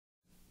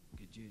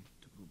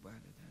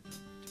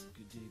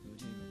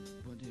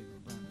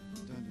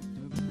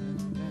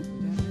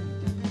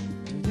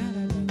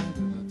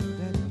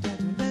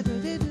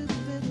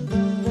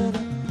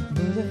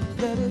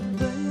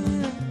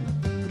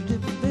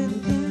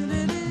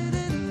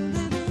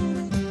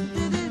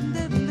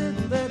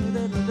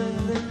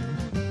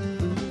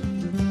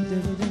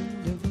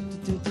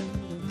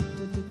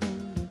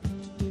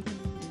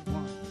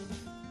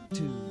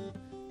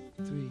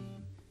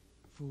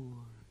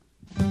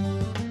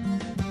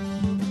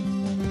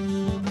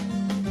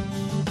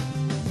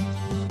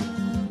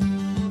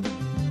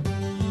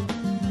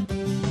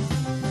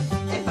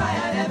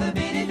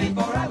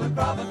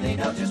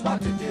Know just what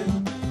to do,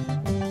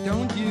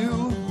 don't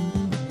you?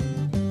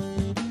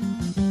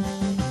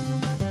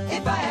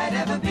 If I had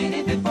ever been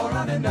in before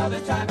on another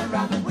time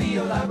around the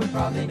wheel, I would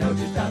probably know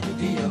just how to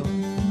deal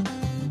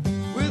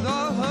with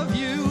all of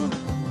you.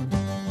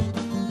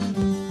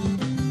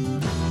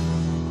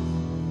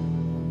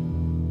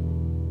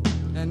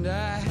 And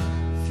I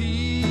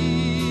feel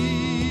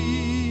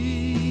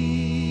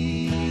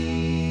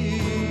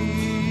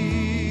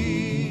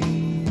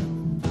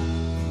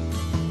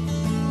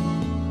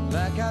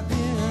like I've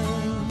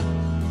been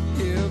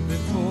here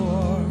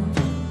before.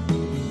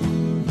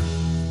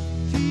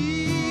 Feel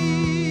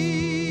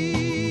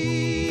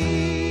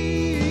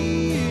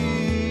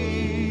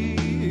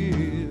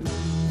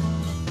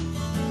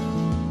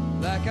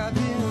like I've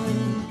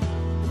been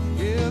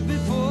here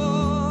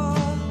before.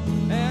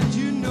 And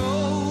you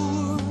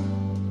know,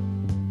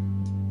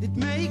 it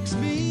makes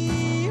me